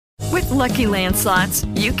Lucky Land Slots,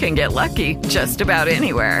 you can get lucky just about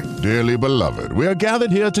anywhere. Dearly beloved, we are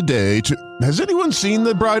gathered here today to... Has anyone seen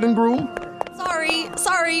the bride and groom?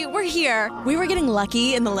 Sorry, we're here. We were getting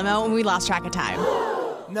lucky in the limo and we lost track of time.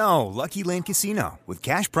 No, Lucky Land Casino, with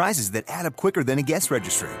cash prizes that add up quicker than a guest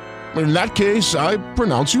registry. In that case, I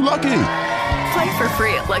pronounce you lucky. Play for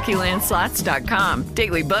free at LuckyLandSlots.com.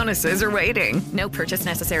 Daily bonuses are waiting. No purchase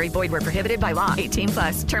necessary. Void where prohibited by law.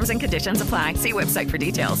 18+. Terms and conditions apply. See website for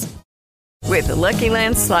details. With the Lucky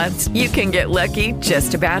Land Slots, you can get lucky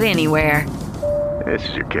just about anywhere. This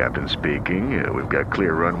is your captain speaking. We've got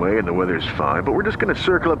clear runway and the weather's fine, but we're just going to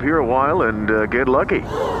circle up here a while and get lucky.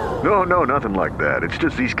 No, nothing like that. It's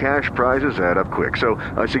just these cash prizes add up quick. So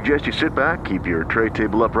I suggest you sit back, keep your tray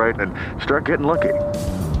table upright, and start getting lucky.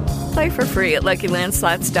 Play for free at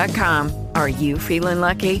LuckyLandSlots.com. Are you feeling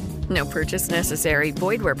lucky? No purchase necessary.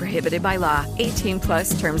 Void where prohibited by law.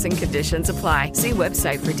 18+ terms and conditions apply. See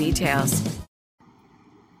website for details.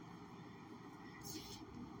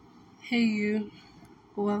 Hey you,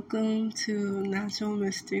 welcome to Natural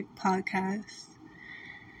Mystic Podcast.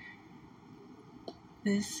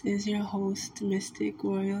 This is your host, Mystic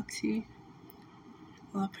Royalty.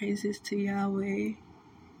 All praises to Yahweh,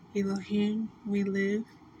 Elohim, we live.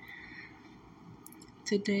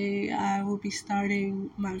 Today I will be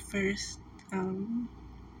starting my first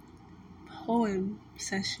poem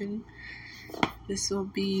session. This will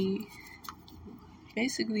be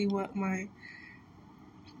basically what my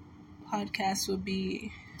podcast will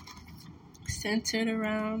be centered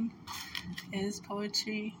around, is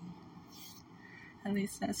poetry. At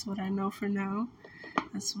least that's what I know for now.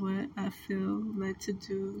 That's what I feel led to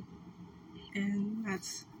do, and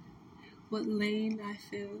that's what lane I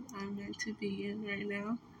feel I'm meant to be in right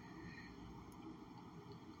now.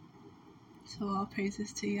 So all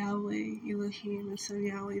praises to Yahweh, Elohim, and Son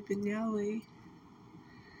Yahweh ben Yahweh.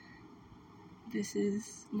 This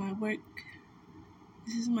is my work.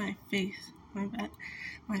 This is my faith.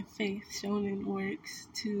 My faith shown in works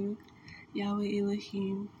to Yahweh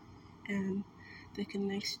Elohim and the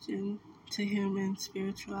connection to Him and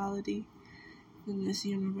spirituality in this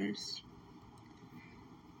universe.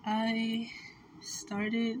 I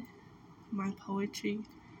started my poetry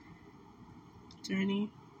journey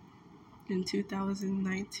in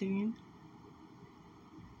 2019.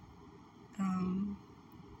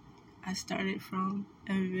 I started from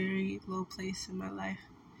a very low place in my life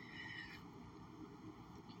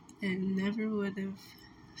and never would have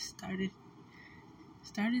started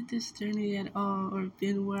this journey at all or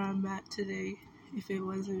been where I'm at today if it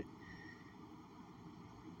wasn't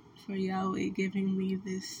for Yahweh giving me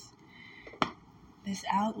this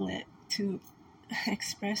outlet to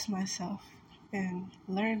express myself and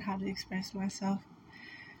learn how to express myself,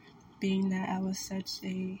 being that I was such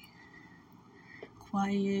a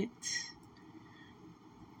quiet,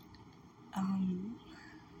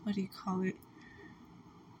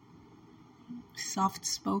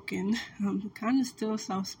 soft-spoken. I'm kind of still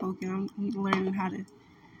soft-spoken. I'm learning how to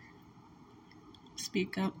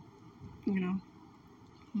speak up,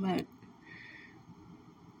 but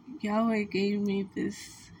Yahweh gave me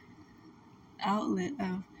this outlet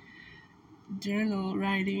of journal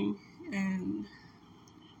writing and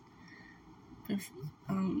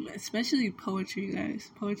especially poetry, guys.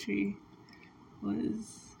 Poetry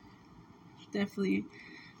was definitely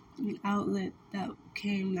an outlet that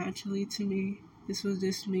came naturally to me. This was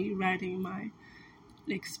just me writing my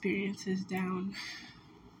experiences down.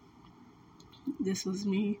 This was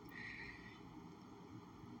me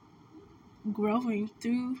growing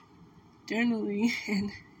through journaling, and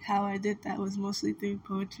how I did that was mostly through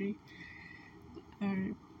poetry,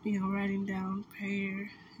 or writing down prayer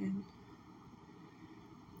and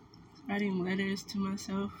writing letters to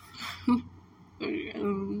myself.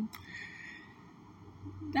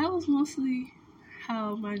 That was mostly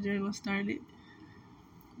how my journal started,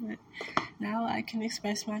 but now I can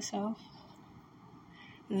express myself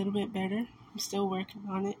a little bit better. I'm still working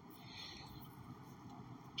on it.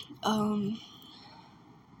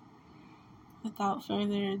 Without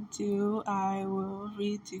further ado, I will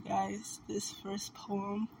read you guys this first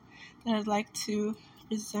poem that I'd like to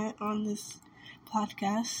present on this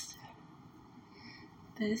podcast.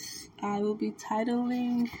 This I will be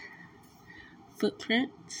titling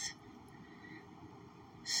Footprints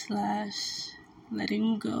 /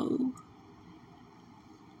 Letting Go.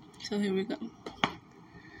 So here we go.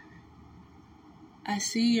 I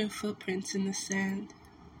see your footprints in the sand,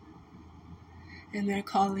 and they're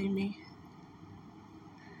calling me.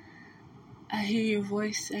 I hear your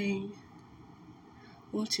voice saying,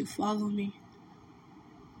 won't you follow me?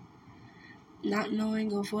 Not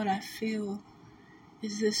knowing of what I feel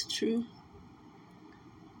Is this true?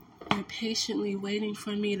 You're patiently waiting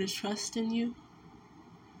for me to trust in you?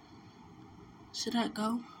 Should I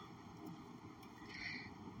go?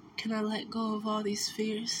 Can I let go of all these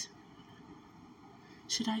fears?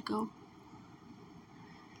 Should I go?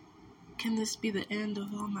 Can this be the end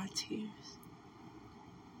of all my tears?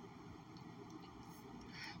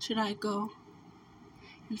 Should I go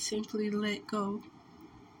and simply let go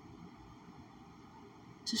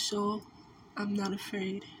to show I'm not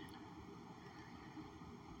afraid?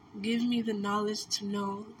 Give me the knowledge to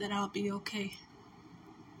know that I'll be okay.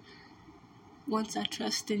 Once I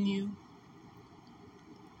trust in you,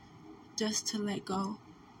 just to let go.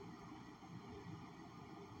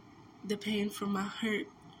 The pain from my hurt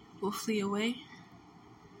will flee away.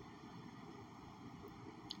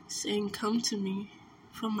 Saying, come to me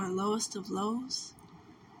from my lowest of lows.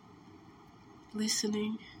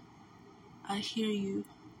 Listening, I hear you.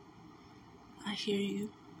 I hear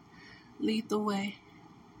you. Lead the way.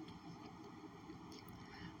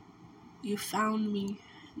 You found me.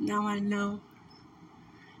 Now I know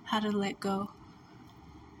how to let go.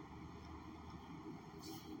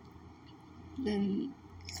 And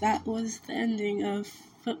that was the ending of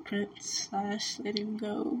Footprints / Letting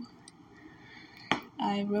Go.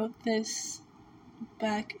 I wrote this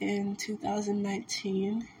back in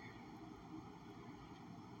 2019.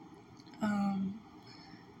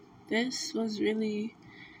 This was really,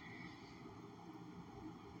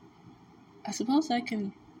 I suppose I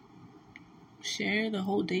can share the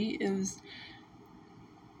whole date. It was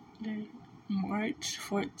March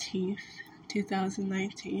 14th,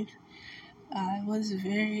 2019. I was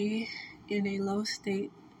very in a low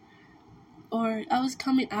state, or I was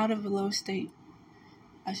coming out of a low state,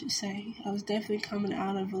 I should say. I was definitely coming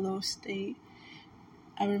out of a low state.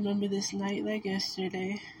 I remember this night like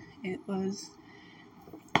yesterday. It was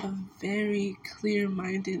a very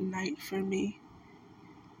clear-minded night for me.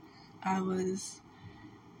 I was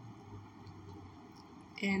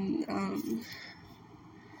in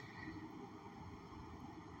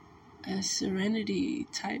a serenity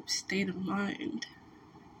type state of mind.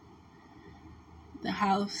 The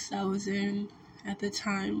house I was in at the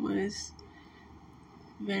time was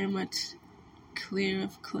very much clear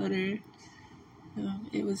of clutter.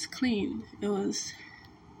 It was clean. It was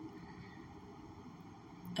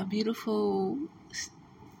a beautiful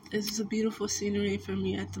scenery for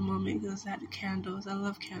me at the moment because I had candles. I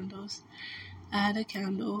love candles. I had a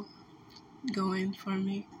candle going for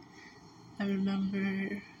me. I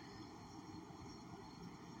remember,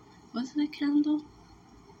 was it a candle?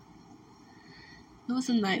 It was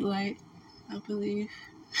a nightlight, I believe.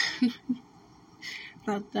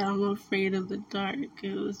 Not that I'm afraid of the dark.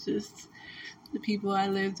 It was just the people I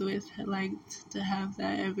lived with had liked to have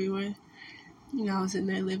that everywhere. I was in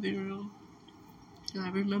their living room. And I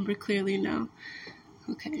remember clearly now.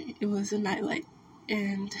 Okay, it was a nightlight.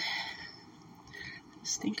 And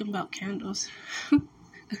just thinking about candles.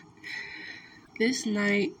 This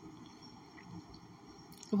night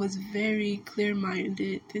was very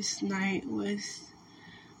clear-minded. This night was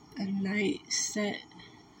a night set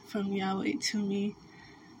from Yahweh to me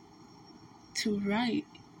to write.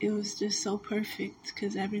 It was just so perfect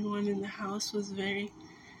because everyone in the house was very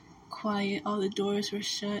quiet. All the doors were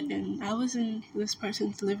shut, and I was in this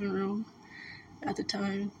person's living room at the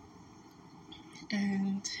time,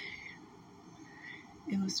 and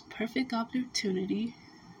it was perfect opportunity.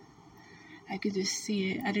 I could just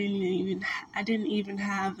see it. I didn't even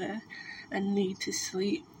have a need to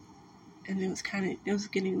sleep, and it was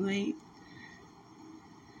getting late.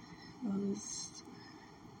 It was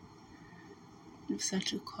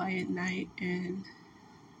such a quiet night, and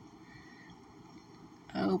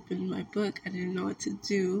I opened my book. I didn't know what to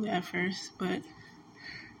do at first, but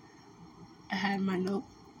I had my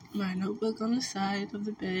notebook on the side of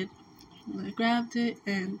the bed, and I grabbed it,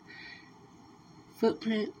 and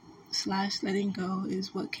Footprint / Letting Go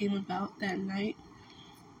is what came about that night.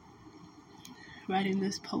 Writing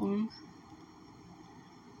this poem,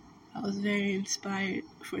 I was very inspired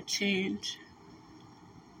for change.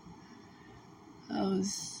 I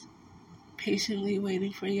was patiently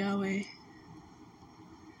waiting for Yahweh.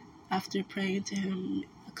 After praying to him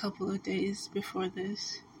a couple of days before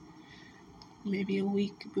this, maybe a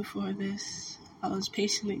week before this, I was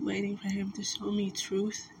patiently waiting for him to show me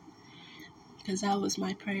truth, because that was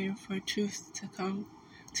my prayer, for truth to come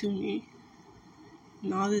to me,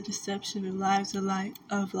 and all the deception and lies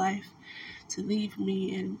of life to leave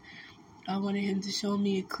me. And I wanted him to show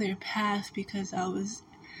me a clear path, because I was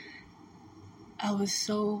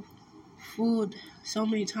so fooled so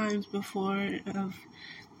many times before of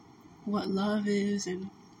what love is and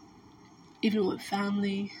even with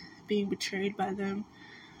family, being betrayed by them,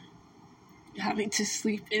 having to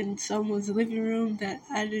sleep in someone's living room that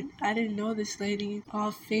I didn't know this lady.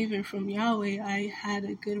 All favor from Yahweh. I had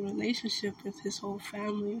a good relationship with his whole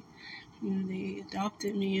family, and they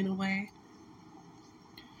adopted me in a way.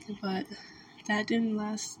 But that didn't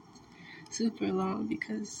last super long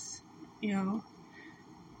because,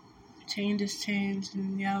 change is change,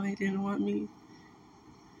 and Yahweh didn't want me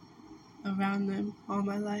around them all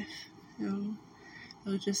my life. It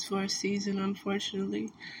was just for a season,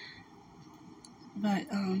 unfortunately. But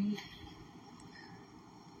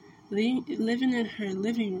living in her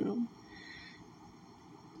living room,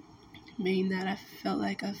 meaning that I felt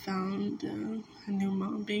like I found a new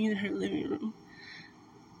mom. Being in her living room,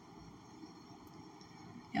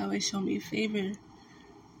 Yahweh showed me a favor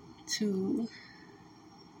to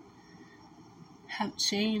have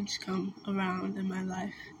change come around in my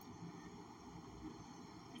life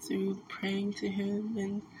through praying to him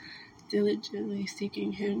and diligently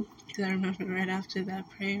seeking him. Because I remember right after that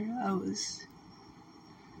prayer, I was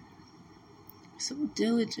so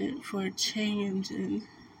diligent for change and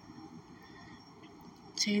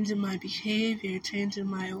changing my behavior, changing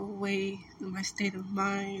my way, my state of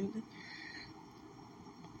mind.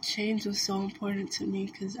 Change was so important to me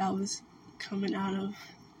because I was coming out of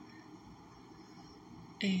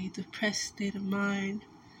a depressed state of mind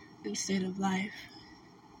and state of life.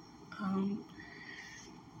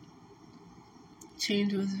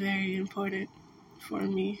 Change was very important for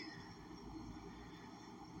me.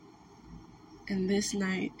 And this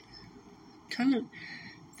night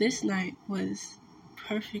was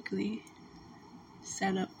perfectly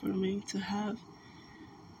set up for me to have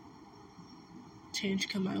change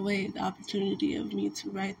come my way. The opportunity of me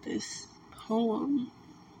to write this poem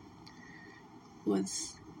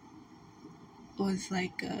was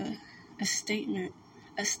like a statement,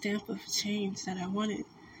 a stamp of change that I wanted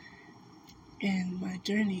in my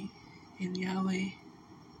journey. And Yahweh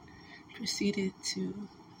proceeded to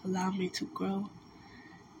allow me to grow.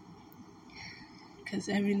 Because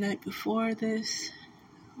every night before this,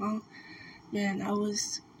 I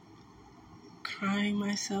was crying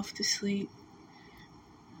myself to sleep.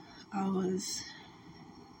 I was,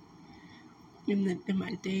 in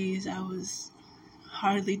my days, I was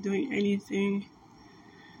hardly doing anything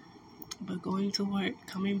but going to work,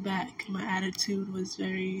 coming back. My attitude was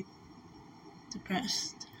very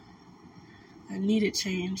depressed. I needed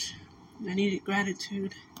change. I needed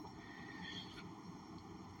gratitude.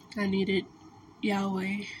 I needed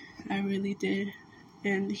Yahweh. I really did.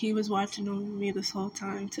 And he was watching over me this whole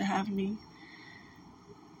time to have me,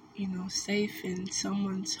 safe in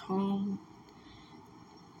someone's home,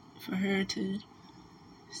 for her to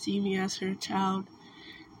see me as her child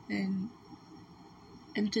and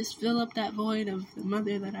just fill up that void of the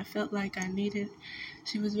mother that I felt like I needed.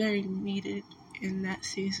 She was very needed in that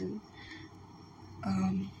season.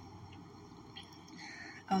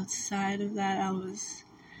 Outside of that, I was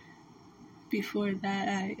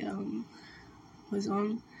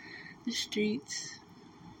on the streets,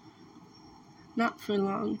 not for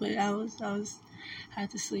long, but I had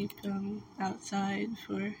to sleep outside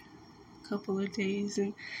for a couple of days,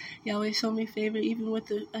 and Yahweh showed me favor even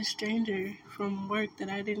with a stranger from work that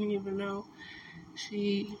I didn't even know.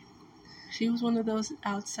 She was one of those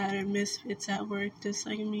outsider misfits at work, just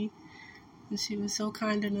like me, and she was so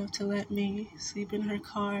kind enough to let me sleep in her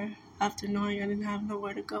car after knowing I didn't have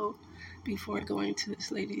nowhere to go before going to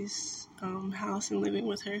this lady's house and living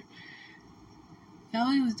with her.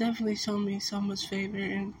 Yahweh was definitely showing me so much favor,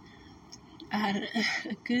 and I had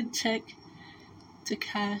a good check to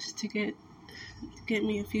cash to get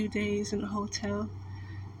me a few days in a hotel,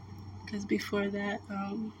 because before that,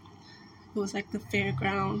 it was like the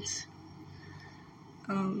fairgrounds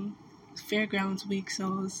week, so I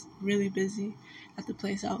was really busy at the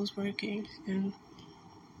place I was working, and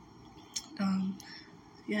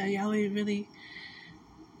Yahweh really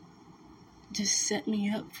just set me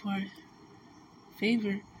up for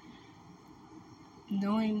favor,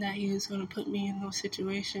 knowing that he was going to put me in those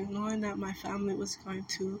situations, knowing that my family was going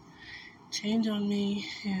to change on me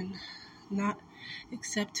and not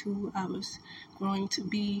accept who I was growing to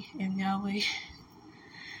be in Yahweh.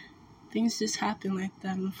 Things just happen like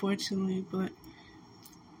that, unfortunately, but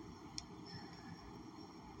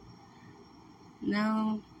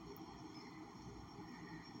now,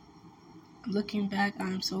 looking back,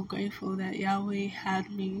 I'm so grateful that Yahweh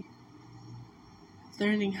had me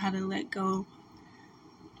learning how to let go,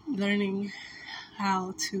 learning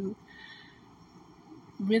how to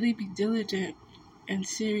really be diligent and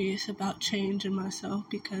serious about change in myself,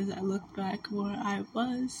 because I look back where I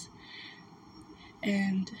was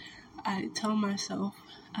and I tell myself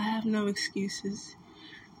I have no excuses.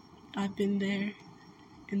 I've been there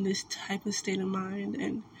in this type of state of mind,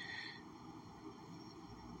 and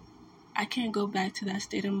I can't go back to that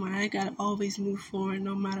state of mind. I gotta always move forward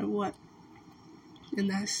no matter what. And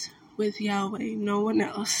that's with YAHWEH, no one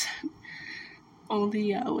else. Only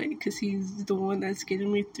YAHWEH, because He's the one that's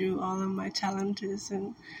getting me through all of my challenges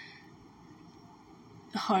and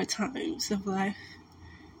the hard times of life,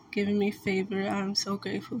 giving me favor. I'm so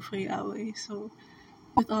grateful for YAHWEH. So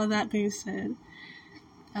with all that being said,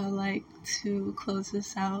 I would like to close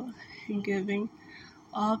this out in giving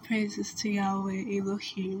all praises to YAHWEH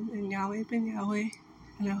Elohim and YAHWEH ben YAHWEH.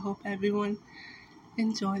 And I hope everyone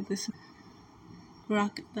enjoyed this.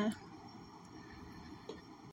 Rakatha.